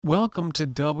Welcome to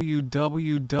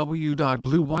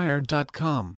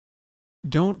www.bluewire.com.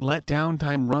 Don't let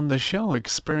downtime run the show.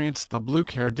 Experience the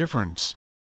BlueCare difference.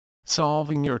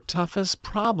 Solving your toughest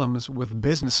problems with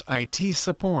business IT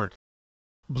support.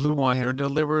 Blue Wire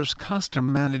delivers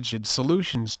custom-managed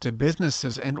solutions to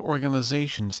businesses and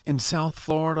organizations in South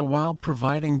Florida while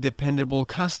providing dependable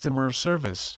customer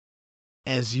service.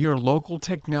 As your local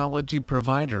technology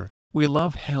provider, we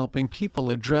love helping people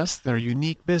address their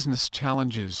unique business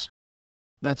challenges.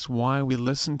 That's why we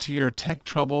listen to your tech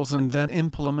troubles and then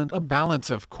implement a balance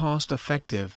of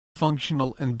cost-effective,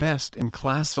 functional and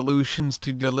best-in-class solutions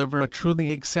to deliver a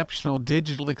truly exceptional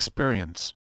digital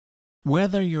experience.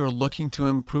 Whether you're looking to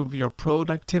improve your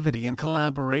productivity and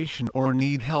collaboration or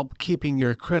need help keeping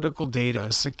your critical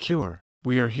data secure,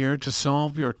 we are here to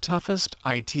solve your toughest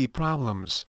IT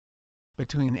problems.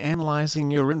 Between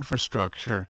analyzing your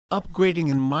infrastructure, upgrading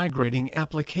and migrating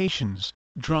applications,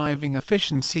 driving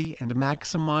efficiency and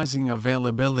maximizing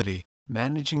availability,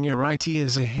 managing your IT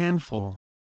is a handful.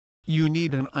 You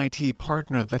need an IT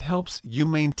partner that helps you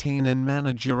maintain and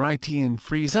manage your IT and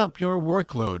frees up your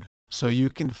workload, so you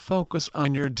can focus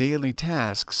on your daily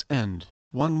tasks, and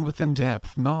one with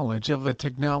in-depth knowledge of the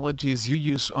technologies you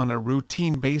use on a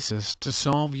routine basis to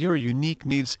solve your unique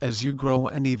needs as you grow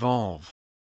and evolve.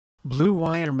 Blue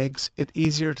Wire makes it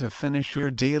easier to finish your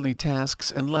daily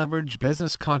tasks and leverage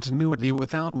business continuity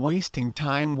without wasting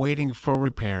time waiting for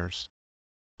repairs.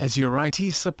 As your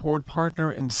IT support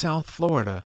partner in South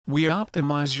Florida, we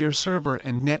optimize your server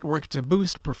and network to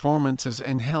boost performances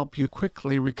and help you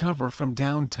quickly recover from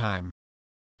downtime.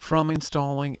 From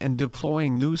installing and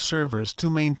deploying new servers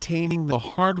to maintaining the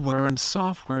hardware and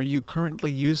software you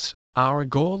currently use, our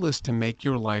goal is to make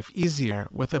your life easier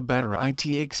with a better IT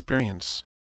experience.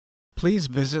 Please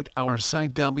visit our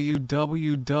site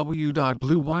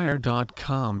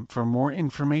www.bluewire.com for more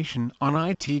information on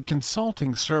IT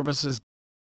consulting services.